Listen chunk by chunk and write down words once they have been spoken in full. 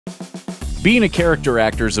Being a character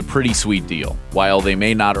actor is a pretty sweet deal. While they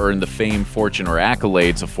may not earn the fame, fortune, or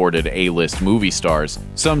accolades afforded A-list movie stars,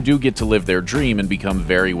 some do get to live their dream and become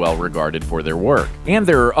very well regarded for their work. And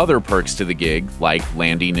there are other perks to the gig, like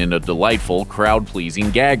landing in a delightful, crowd-pleasing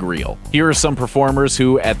gag reel. Here are some performers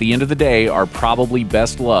who, at the end of the day, are probably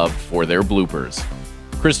best loved for their bloopers.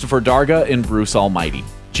 Christopher Darga in Bruce Almighty.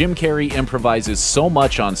 Jim Carrey improvises so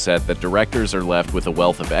much on set that directors are left with a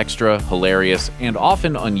wealth of extra, hilarious, and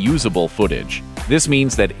often unusable footage. This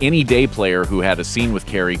means that any day player who had a scene with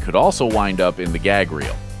Carrey could also wind up in the gag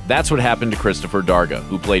reel. That's what happened to Christopher Darga,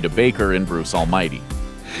 who played a baker in Bruce Almighty.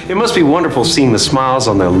 It must be wonderful seeing the smiles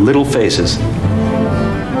on their little faces.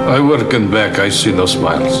 I working back, I see no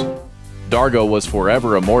smiles. Darga was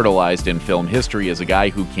forever immortalized in film history as a guy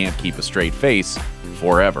who can't keep a straight face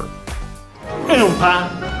forever. Loompa.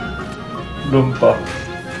 Loompa.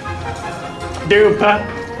 Doopa.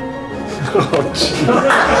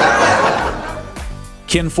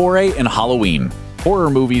 Ken Foree in Halloween. Horror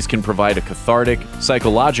movies can provide a cathartic,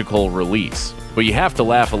 psychological release, but you have to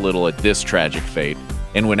laugh a little at this tragic fate.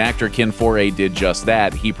 And when actor Ken Foree did just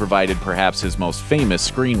that, he provided perhaps his most famous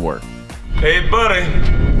screen work. Hey buddy,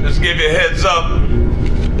 just give you a heads up.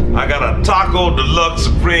 I got a Taco Deluxe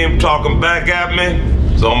Supreme talking back at me,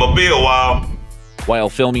 so I'm gonna be a while. While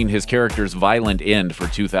filming his character's violent end for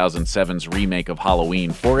 2007's remake of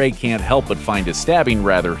Halloween, Foree can't help but find his stabbing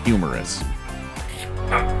rather humorous.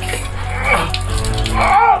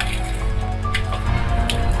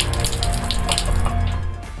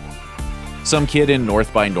 Some kid in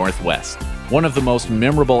North by Northwest. One of the most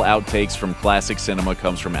memorable outtakes from classic cinema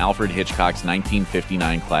comes from Alfred Hitchcock's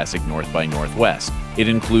 1959 classic North by Northwest. It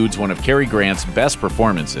includes one of Cary Grant's best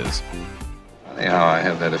performances. Funny how I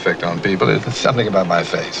have that effect on people. It's something about my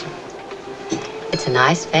face. It's a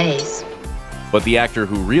nice face. But the actor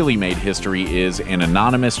who really made history is an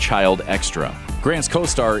anonymous child extra. Grant's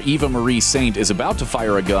co-star Eva Marie Saint is about to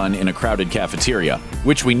fire a gun in a crowded cafeteria,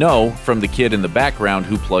 which we know from the kid in the background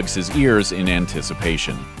who plugs his ears in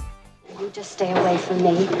anticipation. You just stay away from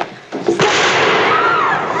me.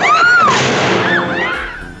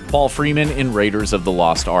 Paul Freeman in Raiders of the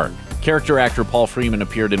Lost Ark. Character actor Paul Freeman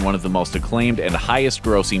appeared in one of the most acclaimed and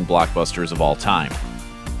highest-grossing blockbusters of all time.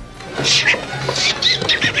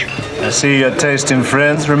 I see your taste in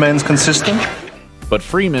friends remains consistent. But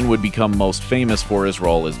Freeman would become most famous for his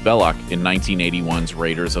role as Belloc in 1981's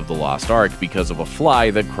Raiders of the Lost Ark because of a fly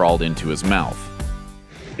that crawled into his mouth.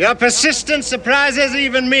 Your persistence surprises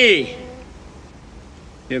even me.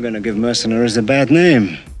 You're gonna give mercenaries a bad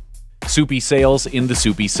name. Soupy Sales in The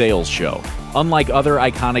Soupy Sales Show. Unlike other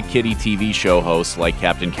iconic kiddie TV show hosts like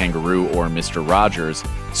Captain Kangaroo or Mr. Rogers,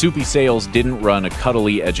 Soupy Sales didn't run a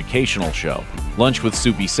cuddly educational show. Lunch with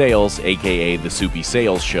Soupy Sales, aka The Soupy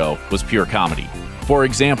Sales Show, was pure comedy. For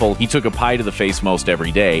example, he took a pie to the face most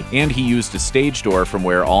every day, and he used a stage door from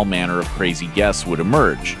where all manner of crazy guests would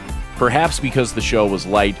emerge. Perhaps because the show was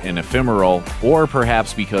light and ephemeral, or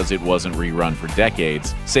perhaps because it wasn't rerun for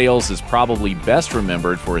decades, Sales is probably best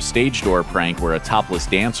remembered for a stage door prank where a topless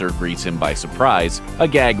dancer greets him by surprise, a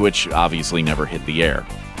gag which obviously never hit the air.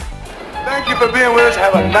 Thank you for being with us.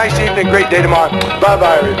 Have a nice evening, great day tomorrow.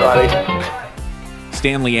 Bye-bye, everybody.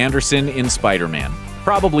 Stanley Anderson in Spider-Man.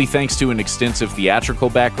 Probably thanks to an extensive theatrical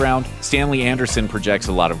background, Stanley Anderson projects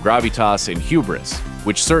a lot of gravitas and hubris,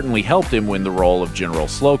 which certainly helped him win the role of General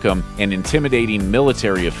Slocum, an intimidating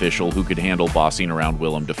military official who could handle bossing around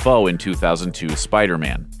Willem Dafoe in 2002's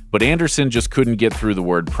Spider-Man. But Anderson just couldn't get through the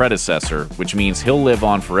word predecessor, which means he'll live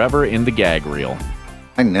on forever in the gag reel.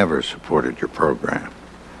 I never supported your program.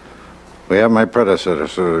 We have my predecessor,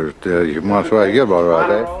 so you must get about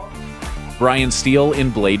it, eh? Brian Steele in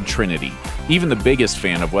Blade Trinity. Even the biggest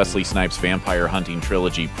fan of Wesley Snipes' vampire hunting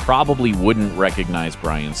trilogy probably wouldn't recognize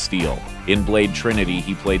Brian Steele. In Blade Trinity,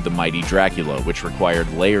 he played the mighty Dracula, which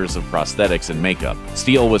required layers of prosthetics and makeup.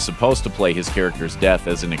 Steele was supposed to play his character's death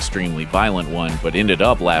as an extremely violent one, but ended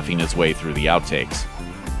up laughing his way through the outtakes.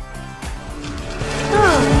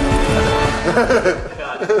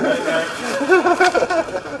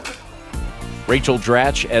 Rachel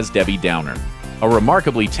Dratch as Debbie Downer. A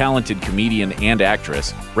remarkably talented comedian and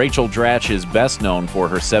actress, Rachel Dratch is best known for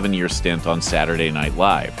her 7-year stint on Saturday Night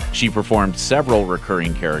Live. She performed several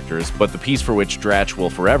recurring characters, but the piece for which Dratch will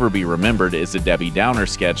forever be remembered is a Debbie Downer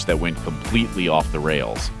sketch that went completely off the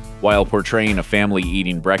rails. While portraying a family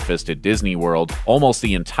eating breakfast at Disney World, almost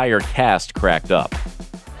the entire cast cracked up.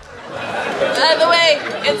 By the way,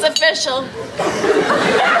 it's official.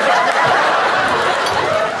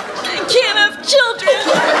 I can't have children.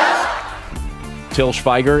 Til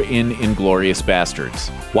Schweiger in *Inglourious Basterds*.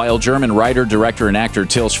 While German writer, director, and actor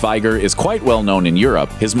Til Schweiger is quite well known in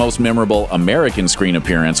Europe, his most memorable American screen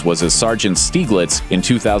appearance was as Sergeant Stieglitz in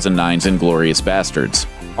 2009's *Inglourious Basterds*.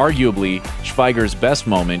 Arguably, Schweiger's best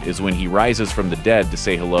moment is when he rises from the dead to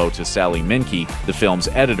say hello to Sally Menke, the film's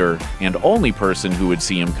editor and only person who would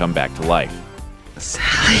see him come back to life.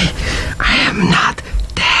 Sally, I am not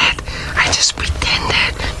dead. I just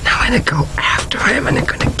pretended. Now I'm gonna go after him and I'm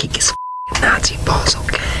gonna kick his Nazi balls,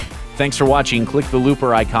 okay? Thanks for watching. Click the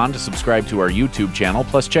looper icon to subscribe to our YouTube channel,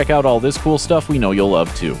 plus check out all this cool stuff we know you'll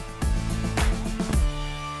love too.